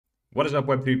What is up,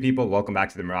 Web3 people? Welcome back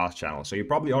to the Moralis channel. So you're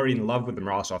probably already in love with the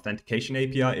Moralis Authentication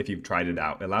API if you've tried it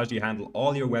out. It allows you to handle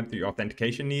all your Web3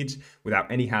 authentication needs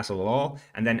without any hassle at all.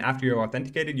 And then after you're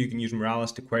authenticated, you can use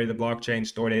Moralis to query the blockchain,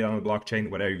 store data on the blockchain,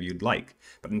 whatever you'd like.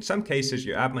 But in some cases,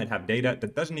 your app might have data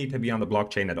that doesn't need to be on the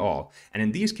blockchain at all. And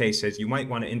in these cases, you might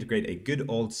want to integrate a good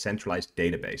old centralized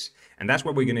database. And that's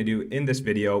what we're going to do in this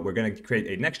video. We're going to create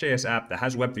a NextJS app that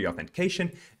has Web3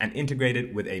 authentication and integrate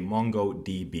it with a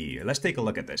MongoDB. Let's take a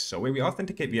look at this. So where we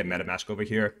authenticate via MetaMask over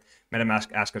here,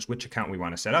 MetaMask asks us which account we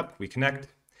want to set up. We connect.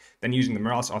 Then using the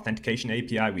Moralis Authentication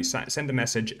API, we send a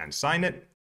message and sign it.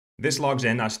 This logs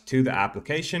in us to the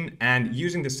application, and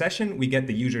using the session, we get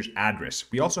the user's address.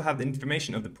 We also have the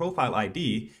information of the profile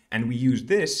ID, and we use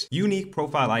this unique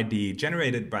profile ID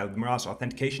generated by the Moralis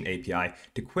Authentication API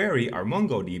to query our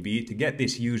MongoDB to get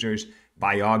this user's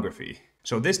biography.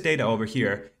 So this data over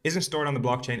here isn't stored on the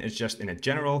blockchain, it's just in a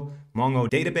general Mongo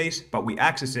database, but we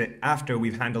access it after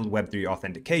we've handled Web3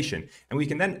 authentication. And we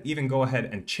can then even go ahead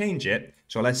and change it.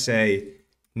 So let's say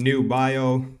new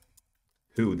bio,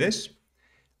 who this,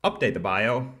 update the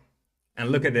bio, and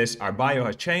look at this, our bio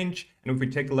has changed. And if we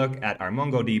take a look at our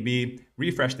MongoDB,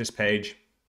 refresh this page,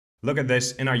 look at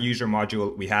this, in our user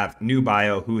module, we have new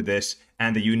bio, who this,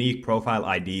 and the unique profile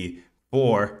ID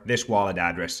for this wallet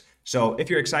address. So if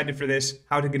you're excited for this,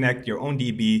 how to connect your own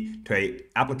DB to an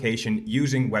application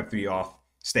using Web3 Auth,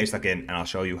 stay stuck in and I'll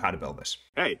show you how to build this.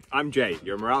 Hey, I'm Jay,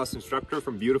 your Moralis instructor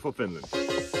from beautiful Finland.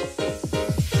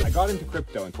 I got into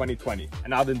crypto in 2020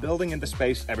 and I've been building in the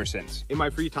space ever since. In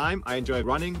my free time, I enjoy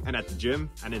running and at the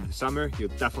gym, and in the summer, you'll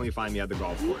definitely find me at the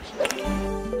golf course.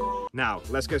 Now,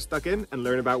 let's get stuck in and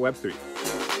learn about Web3.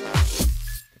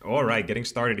 Alright, getting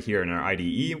started here in our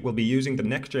IDE, we'll be using the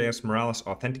NextJS Moralis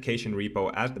Authentication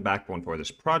repo as the backbone for this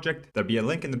project. There'll be a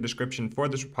link in the description for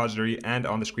this repository, and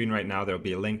on the screen right now there'll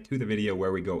be a link to the video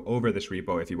where we go over this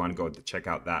repo if you want to go to check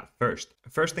out that first. The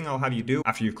first thing I'll have you do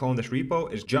after you've cloned this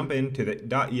repo is jump into the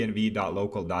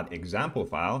 .env.local.example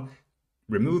file,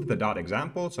 remove the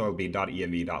 .example, so it'll be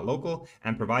 .env.local,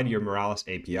 and provide your Moralis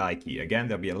API key. Again,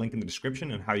 there'll be a link in the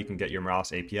description on how you can get your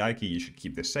Moralis API key. You should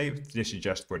keep this saved. This is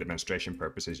just for demonstration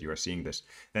purposes you are seeing this.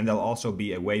 Then there'll also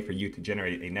be a way for you to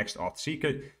generate a next auth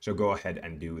secret, so go ahead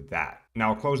and do that. Now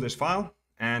I'll close this file,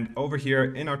 and over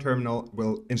here in our terminal,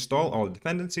 we'll install all the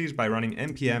dependencies by running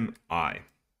npm I.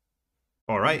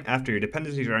 Alright, after your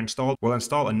dependencies are installed, we'll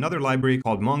install another library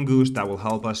called Mongoose that will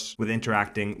help us with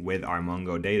interacting with our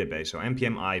Mongo database. So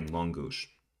npm I mongoose.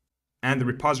 And the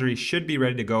repository should be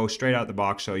ready to go straight out the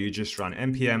box, so you just run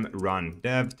npm run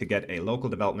dev to get a local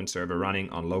development server running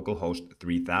on localhost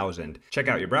 3000. Check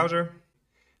out your browser,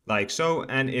 like so,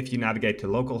 and if you navigate to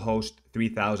localhost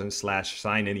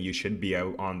 3000/sign-in, you should be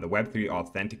out on the Web3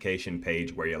 authentication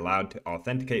page where you're allowed to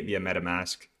authenticate via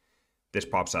MetaMask. This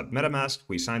pops up MetaMask,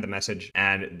 we sign the message,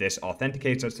 and this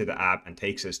authenticates us to the app and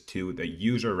takes us to the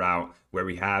user route where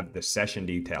we have the session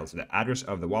details, the address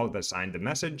of the wallet that signed the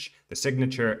message, the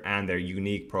signature, and their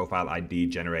unique profile ID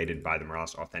generated by the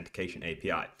Moralis Authentication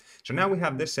API. So now we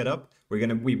have this set up. We're going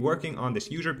to be working on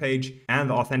this user page and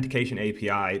the Authentication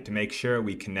API to make sure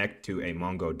we connect to a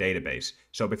Mongo database.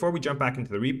 So before we jump back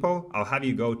into the repo, I'll have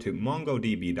you go to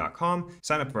mongodb.com,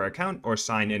 sign up for an account, or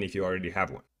sign in if you already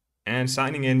have one. And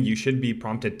signing in, you should be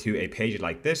prompted to a page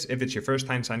like this. If it's your first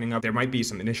time signing up, there might be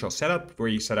some initial setup where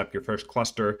you set up your first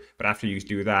cluster, but after you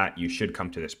do that, you should come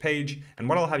to this page. And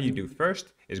what I'll have you do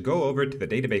first is go over to the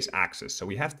database access. So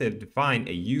we have to define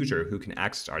a user who can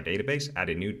access our database,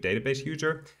 add a new database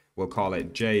user. We'll call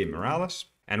it J Moralis,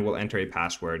 and we'll enter a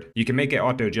password. You can make it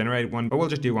auto-generate one, but we'll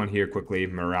just do one here quickly,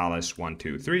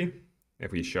 Moralis123.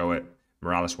 If we show it,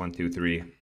 Moralis123.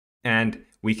 And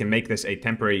we can make this a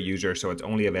temporary user, so it's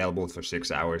only available for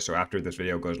 6 hours. So after this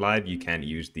video goes live, you can't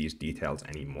use these details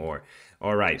anymore.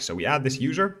 All right, so we add this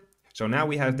user. So now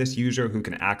we have this user who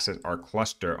can access our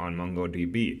cluster on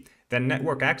MongoDB. Then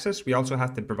network access, we also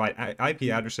have to provide IP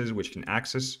addresses which can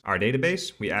access our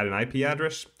database. We add an IP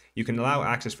address. You can allow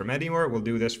access from anywhere. We'll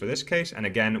do this for this case. And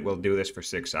again, we'll do this for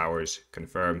 6 hours,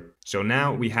 confirm. So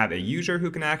now we have a user who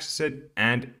can access it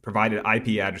and provided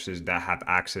IP addresses that have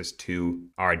access to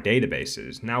our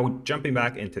databases. Now jumping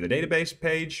back into the database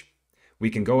page, we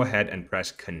can go ahead and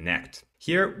press connect.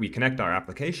 Here we connect our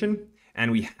application and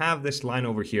we have this line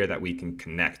over here that we can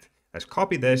connect. Let's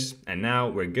copy this, and now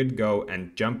we're good to go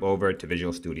and jump over to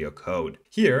Visual Studio Code.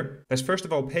 Here, let's first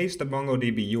of all paste the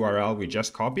MongoDB URL we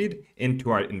just copied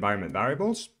into our environment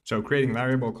variables. So creating a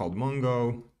variable called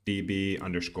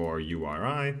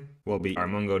MongoDB_URI will be our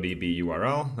MongoDB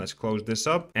URL. Let's close this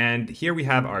up. And here we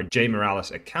have our J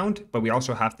Moralis account, but we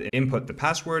also have to input the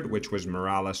password, which was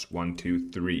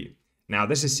Moralis123. Now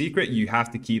this is secret, you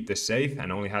have to keep this safe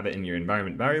and only have it in your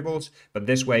environment variables, but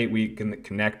this way we can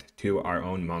connect to our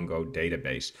own Mongo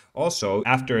database. Also,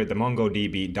 after the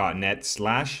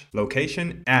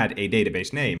mongodb.net/location, add a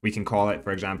database name. We can call it,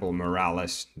 for example,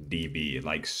 Moralis DB,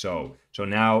 like so. So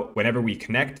now whenever we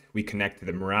connect to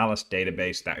the Moralis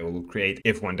database that it will create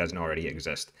if one doesn't already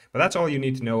exist. But that's all you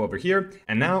need to know over here.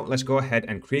 And now let's go ahead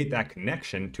and create that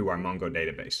connection to our Mongo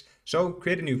database. So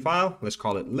create a new file, let's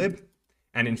call it lib.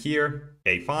 And in here,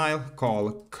 a file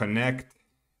called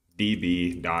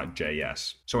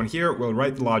connectdb.js. So in here, we'll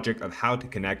write the logic of how to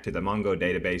connect to the Mongo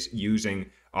database using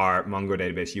our Mongo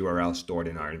database URL stored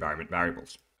in our environment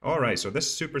variables. All right, so this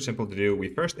is super simple to do. We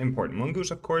first import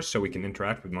Mongoose, of course, so we can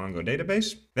interact with Mongo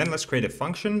database. Then let's create a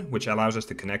function which allows us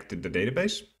to connect to the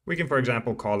database. We can, for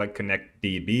example, call it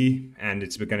connectdb, and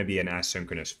it's going to be an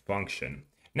asynchronous function.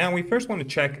 Now we first want to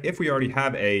check if we already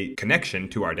have a connection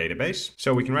to our database.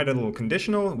 So we can write a little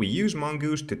conditional. We use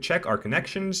Mongoose to check our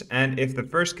connections, and if the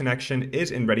first connection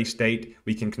is in ready state,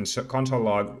 we can console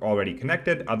log already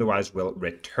connected, otherwise we'll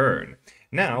return.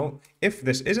 Now, if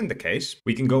this isn't the case,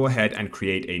 we can go ahead and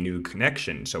create a new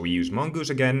connection. So we use Mongoose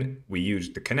again, we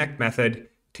use the connect method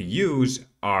to use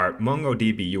our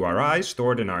MongoDB URI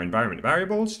stored in our environment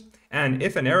variables. And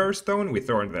if an error is thrown, we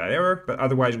throw in that error, but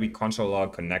otherwise we console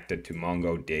log connected to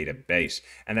Mongo database.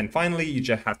 And then finally, you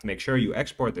just have to make sure you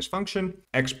export this function,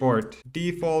 export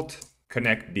default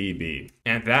connectdb.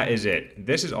 And that is it.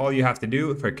 This is all you have to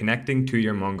do for connecting to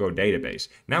your Mongo database.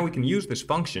 Now we can use this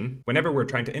function whenever we're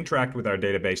trying to interact with our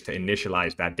database to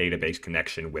initialize that database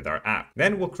connection with our app.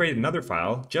 Then we'll create another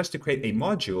file just to create a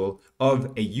module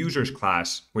of a users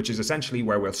class, which is essentially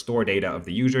where we'll store data of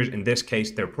the users, in this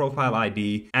case their profile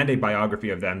ID and a biography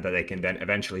of them that they can then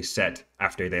eventually set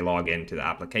after they log into the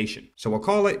application. So we'll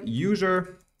call it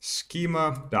user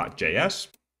schema.js.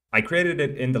 I created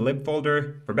it in the lib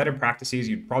folder. For better practices,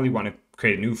 you'd probably want to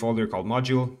create a new folder called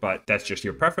module, but that's just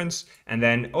your preference. And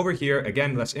then over here,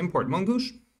 again, let's import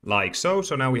Mongoose like so.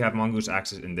 So now we have Mongoose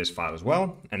access in this file as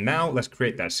well. And now let's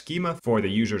create that schema for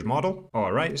the user's model.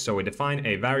 All right, so we define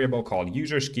a variable called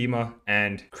user schema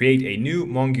and create a new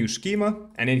Mongoose schema.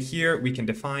 And in here, we can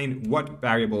define what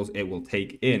variables it will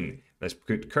take in. Let's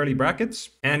put curly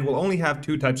brackets, and we'll only have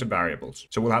two types of variables.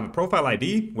 So we'll have a profile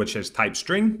ID, which is type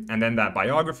string, and then that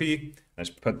biography. Let's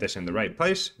put this in the right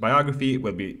place. Biography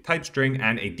will be type string,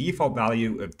 and a default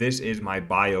value of this is my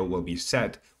bio will be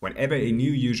set. Whenever a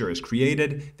new user is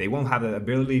created, they won't have the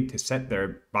ability to set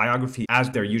their biography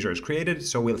as their user is created,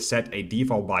 so we'll set a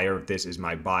default bio of this is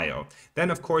my bio.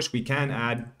 Then of course we can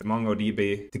add the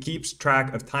MongoDB to keep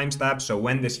track of timestamps, so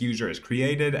when this user is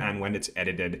created and when it's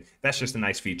edited. That's just a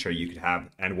nice feature you could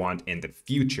have and want in the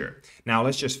future. Now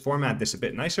let's just format this a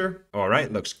bit nicer. All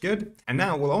right, looks good. And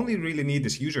now we'll only really need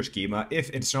this user schema if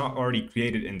it's not already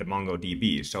created in the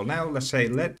MongoDB. So now let's say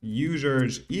let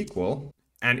users equal,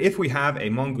 and if we have a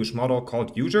Mongoose model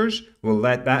called users, we'll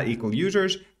let that equal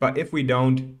users. But if we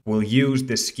don't, we'll use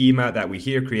the schema that we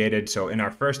here created. So in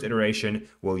our first iteration,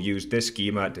 we'll use this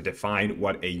schema to define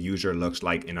what a user looks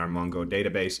like in our Mongo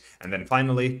database. And then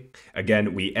finally,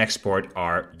 again, we export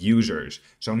our users.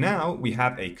 So now we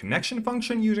have a connection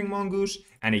function using Mongoose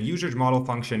and a users model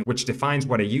function, which defines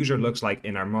what a user looks like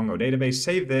in our Mongo database.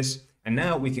 Save this. And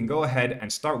now we can go ahead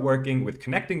and start working with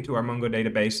connecting to our Mongo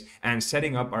database and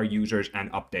setting up our users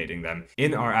and updating them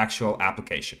in our actual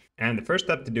application. And the first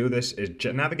step to do this is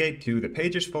navigate to the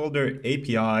pages folder,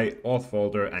 API, auth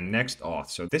folder, and next auth.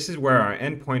 So this is where our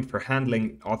endpoint for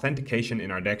handling authentication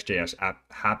in our NextJS app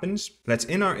happens. Let's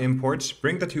in our imports,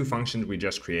 bring the two functions we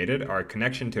just created, our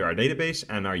connection to our database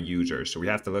and our users. So we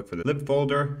have to look for the lib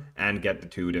folder and get the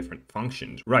two different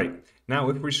functions. Right. Now,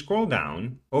 if we scroll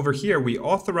down, over here, we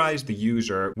authorize the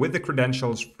user with the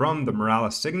credentials from the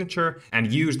Moralis signature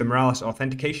and use the Moralis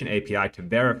Authentication API to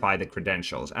verify the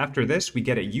credentials. After this, we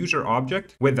get a user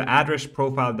object with the address,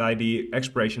 profile ID,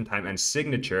 expiration time, and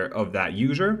signature of that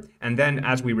user. And then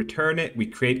as we return it, we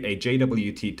create a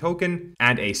JWT token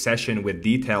and a session with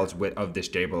details of this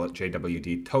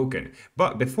JWT token.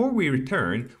 But before we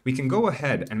return, we can go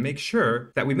ahead and make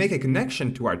sure that we make a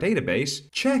connection to our database,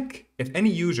 check if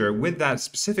any user with that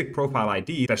specific profile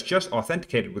ID that's just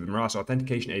authenticated with the Moralis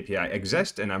Authentication API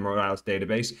exists in our Moralis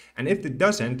database, and if it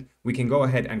doesn't, we can go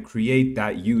ahead and create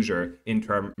that user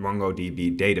into our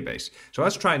MongoDB database. So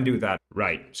let's try and do that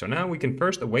right. So now we can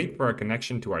first await for our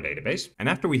connection to our database, and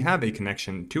after we have a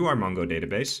connection to our Mongo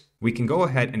database, we can go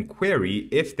ahead and query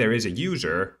if there is a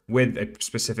user with a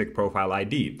specific profile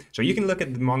ID. So you can look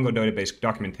at the Mongo database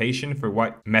documentation for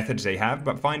what methods they have,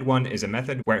 but find one is a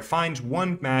method where it finds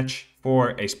one match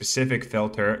for a specific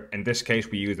filter. In this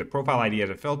case, we use the profile ID as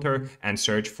a filter and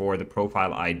search for the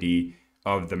profile ID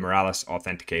of the Moralis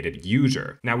authenticated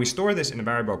user. Now we store this in a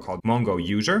variable called Mongo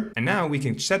user, and now we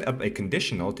can set up a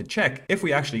conditional to check if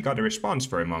we actually got a response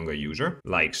for a Mongo user,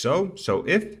 like so. So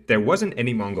if there wasn't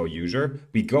any Mongo user,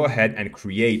 we go ahead and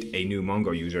create a new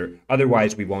Mongo user.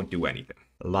 Otherwise, we won't do anything.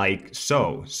 Like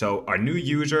so. So our new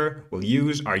user will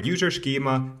use our user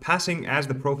schema, passing as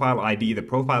the profile ID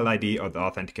of the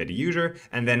authenticated user,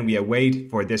 and then we await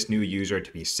for this new user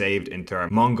to be saved into our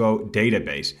Mongo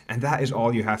database. And that is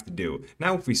all you have to do.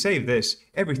 Now, if we save this,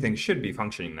 everything should be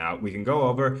functioning now. We can go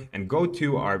over and go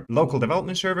to our local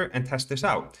development server and test this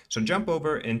out. So jump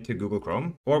over into Google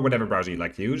Chrome or whatever browser you'd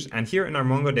like to use. And here in our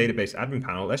Mongo database admin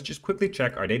panel, let's just quickly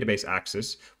check our database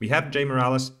access. We have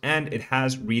Moralis and it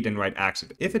has read and write access.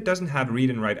 If it doesn't have read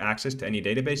and write access to any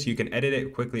database, you can edit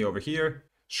it quickly over here,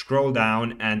 scroll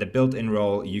down, and the built-in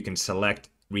role, you can select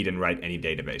read and write any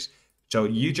database. So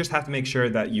you just have to make sure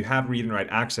that you have read and write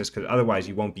access, because otherwise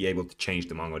you won't be able to change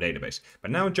the Mongo database.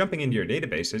 But now jumping into your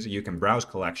databases, you can browse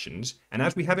collections. And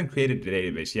as we haven't created the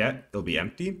database yet, it'll be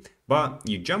empty. But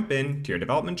you jump in to your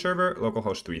development server,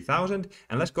 localhost 3000,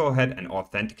 and let's go ahead and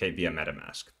authenticate via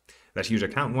MetaMask. Let's use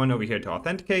account 1 over here to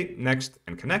authenticate, next,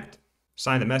 and connect.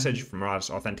 Sign the message from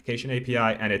Moralis Authentication API,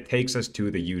 and it takes us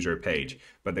to the user page.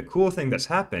 But the cool thing that's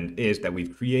happened is that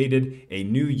we've created a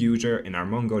new user in our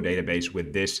Mongo database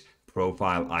with this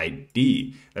profile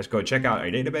ID. Let's go check out our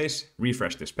database,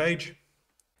 refresh this page.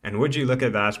 And would you look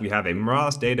at that, we have a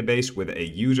Moralis database with a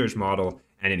users model.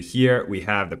 And in here, we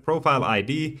have the profile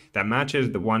ID that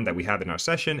matches the one that we have in our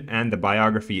session. And the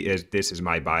biography is this is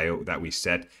my bio that we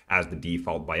set as the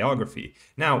default biography.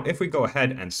 Now, if we go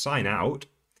ahead and sign out,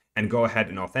 and go ahead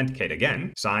and authenticate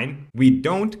again, sign, we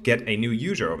don't get a new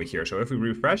user over here. So if we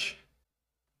refresh,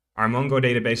 our Mongo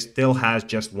database still has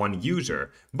just one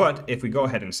user. But if we go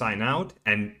ahead and sign out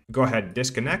and go ahead and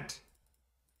disconnect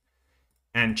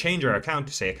and change our account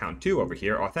to say account 2 over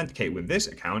here, authenticate with this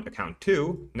account, account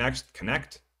 2, next,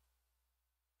 connect,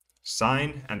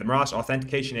 sign, and the Moralis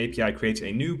Authentication API creates a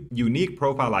new unique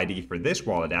profile ID for this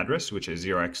wallet address, which is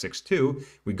 0x62.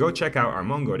 We go check out our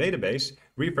Mongo database,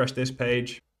 refresh this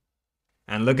page,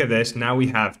 and look at this, now we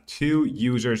have 2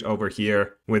 users over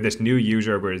here with this new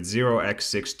user with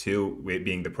 0x62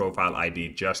 being the profile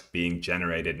ID just being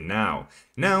generated now.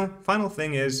 Now, final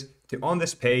thing is to on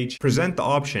this page, present the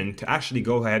option to actually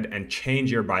go ahead and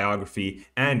change your biography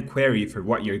and query for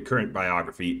what your current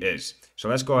biography is. So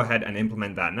let's go ahead and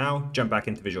implement that now. Jump back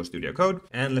into Visual Studio Code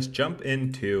and let's jump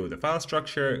into the file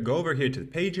structure, go over here to the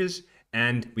pages,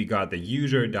 and we got the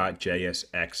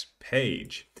user.jsx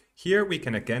page. Here we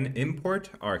can again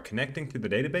import our connecting to the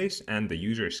database and the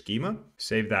user schema.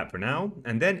 Save that for now.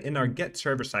 And then in our get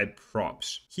server side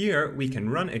props, here we can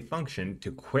run a function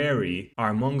to query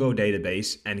our Mongo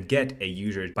database and get a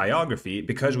user's biography,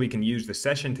 because we can use the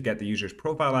session to get the user's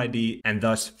profile ID and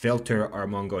thus filter our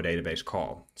Mongo database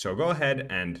call. So go ahead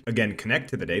and again connect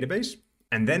to the database.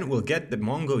 And then we'll get the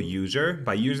Mongo user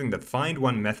by using the find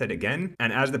one method again.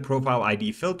 And as the profile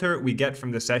ID filter, we get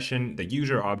from the session the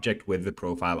user object with the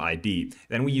profile ID.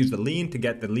 Then we use the lean to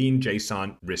get the lean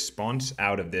JSON response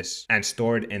out of this and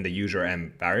stored in the user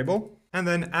M variable. And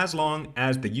then as long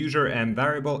as the user M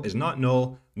variable is not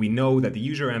null, we know that the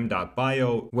user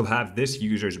m.bio will have this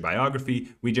user's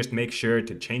biography. We just make sure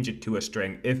to change it to a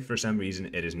string if for some reason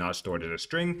it is not stored as a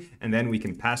string. And then we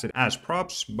can pass it as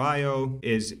props. Bio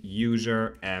is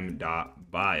user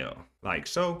m.bio. Like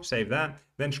so, save that.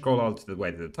 Then scroll all the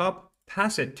way to the top.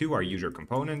 Pass it to our user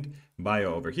component,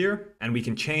 bio over here, and we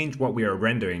can change what we are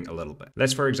rendering a little bit.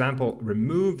 Let's, for example,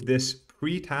 remove this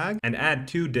pre-tag and add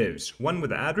 2 divs, one with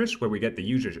the address where we get the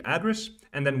user's address,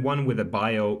 and then one with a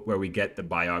bio where we get the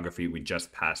biography we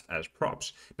just passed as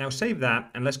props. Now save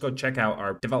that and let's go check out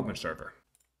our development server.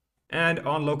 And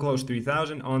on localhost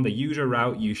 3000 on the user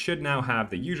route, you should now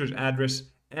have the user's address.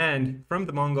 And from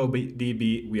the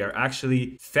MongoDB, we are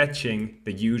actually fetching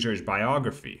the user's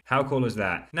biography. How cool is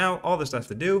that? Now, all this has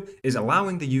to do is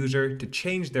allowing the user to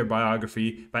change their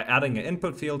biography by adding an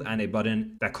input field and a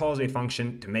button that calls a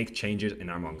function to make changes in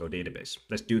our Mongo database.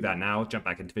 Let's do that now. Jump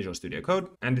back into Visual Studio Code.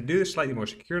 And to do this slightly more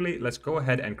securely, let's go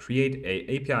ahead and create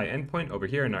an API endpoint over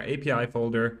here in our API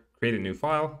folder. Create a new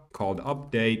file called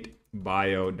update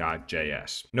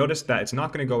bio.js. Notice that it's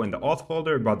not going to go in the auth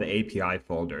folder, but the API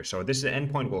folder. So this is an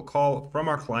endpoint we'll call from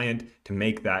our client to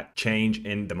make that change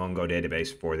in the Mongo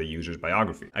database for the user's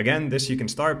biography. Again, this you can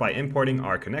start by importing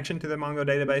our connection to the Mongo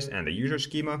database and the user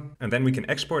schema. And then we can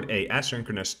export a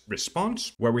asynchronous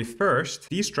response where we first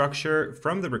destructure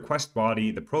from the request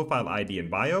body the profile ID and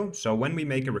bio. So when we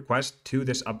make a request to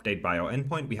this update bio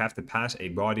endpoint, we have to pass a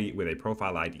body with a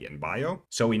profile ID and bio.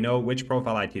 So we know which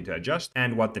profile ID to adjust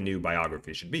and what the new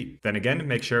biography should be. Then again,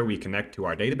 make sure we connect to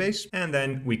our database, and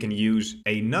then we can use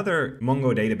another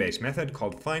Mongo database method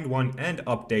called find one and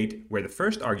update, where the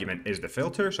first argument is the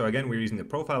filter. So again, we're using the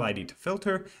profile ID to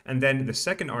filter, and then the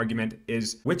second argument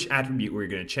is which attribute we're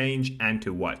going to change and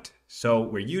to what. So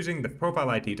we're using the profile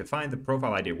ID to find the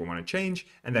profile ID we want to change,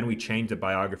 and then we change the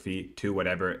biography to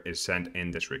whatever is sent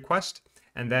in this request.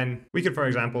 And then we could, for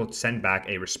example, send back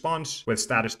a response with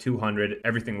status 200,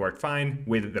 everything worked fine,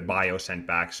 with the bio sent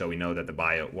back, so we know that the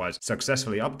bio was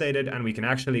successfully updated, and we can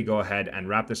actually go ahead and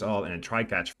wrap this all in a try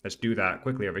catch. Let's do that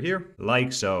quickly over here,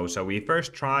 like so. So we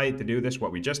first try to do this,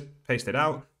 what we just pasted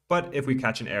out. But if we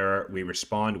catch an error, we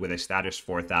respond with a status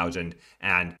 4000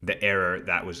 and the error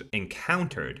that was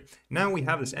encountered. Now we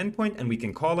have this endpoint and we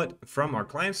can call it from our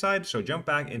client side. So jump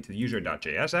back into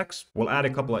user.jsx. We'll add a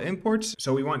couple of imports.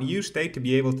 So we want useState to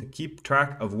be able to keep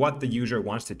track of what the user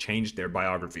wants to change their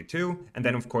biography to. And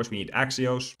then of course we need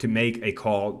Axios to make a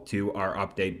call to our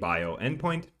update bio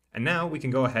endpoint. And now we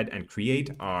can go ahead and create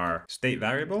our state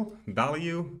variable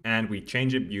value, and we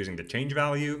change it using the change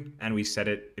value, and we set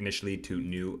it initially to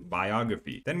new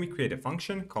biography. Then we create a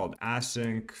function called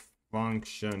async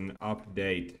function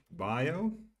update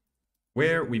bio,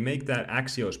 where we make that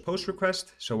Axios post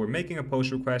request. So we're making a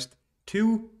post request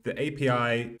to the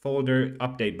API folder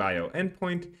update bio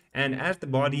endpoint, and as the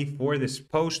body for this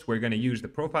post, we're going to use the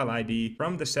profile ID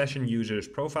from the session user's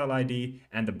profile ID,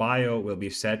 and the bio will be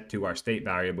set to our state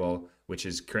variable, which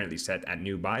is currently set at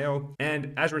new bio.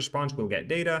 And as a response, we'll get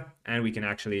data, and we can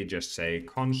actually just say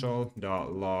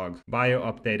console.log bio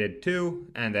updated to,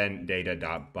 and then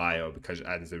data.bio, because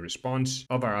as the response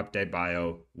of our update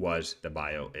bio was the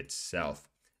bio itself.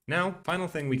 Now, final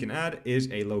thing we can add is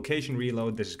a location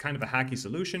reload. This is kind of a hacky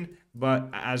solution, but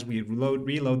as we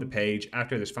reload the page,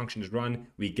 after this function is run,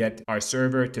 we get our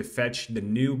server to fetch the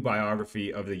new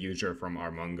biography of the user from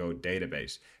our Mongo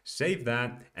database. Save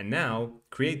that, and now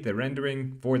create the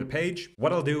rendering for the page.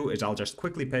 What I'll do is I'll just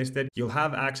quickly paste it. You'll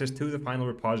have access to the final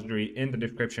repository in the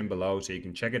description below, so you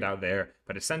can check it out there.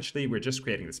 But essentially, we're just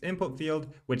creating this input field,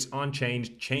 which on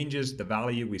change changes the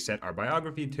value we set our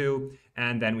biography to,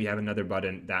 and then we have another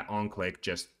button that on click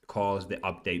just calls the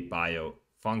update bio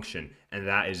function, and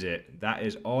that is it. That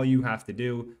is all you have to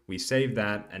do. We save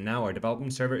that, and now our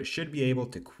development server should be able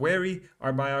to query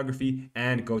our biography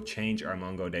and go change our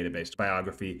Mongo database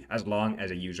biography as long as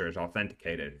a user is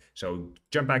authenticated. So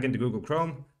jump back into Google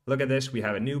Chrome. Look at this. We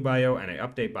have a new bio and an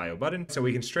update bio button. So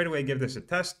we can straight away give this a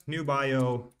test. New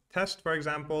bio test, for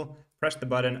example. Press the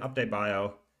button, update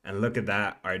bio. And look at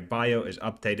that, our bio is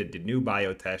updated to new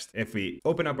bio test. If we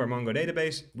open up our Mongo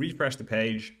database, refresh the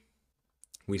page,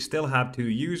 we still have two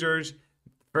users.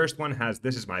 First one has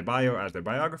this is my bio as their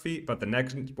biography, but the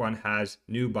next one has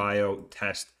new bio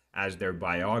test as their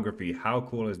biography. How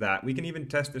cool is that? We can even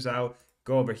test this out.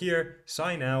 Go over here,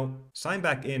 sign out, sign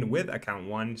back in with account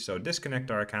 1. So disconnect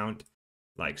our account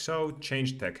like so,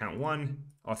 change to account 1,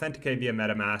 authenticate via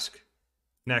MetaMask,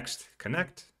 next,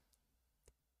 connect.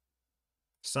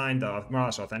 Sign the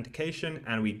Moralis authentication,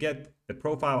 and we get the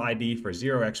profile ID for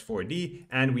 0x4d,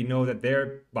 and we know that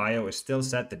their bio is still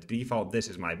set to the default this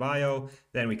is my bio.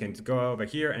 Then we can go over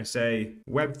here and say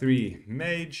Web3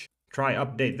 Mage, try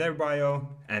update their bio,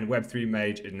 and Web3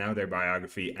 Mage is now their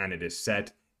biography, and it is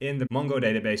set in the Mongo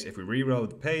database. If we reload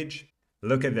the page,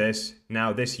 look at this.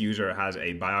 Now this user has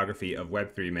a biography of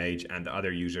Web3 Mage, and the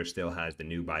other user still has the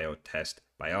new bio test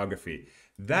biography.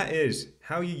 That is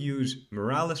how you use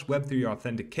Moralis Web3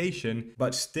 authentication,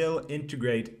 but still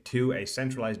integrate to a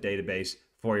centralized database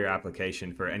for your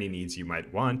application for any needs you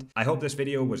might want. I hope this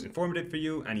video was informative for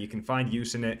you and you can find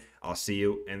use in it. I'll see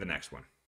you in the next one.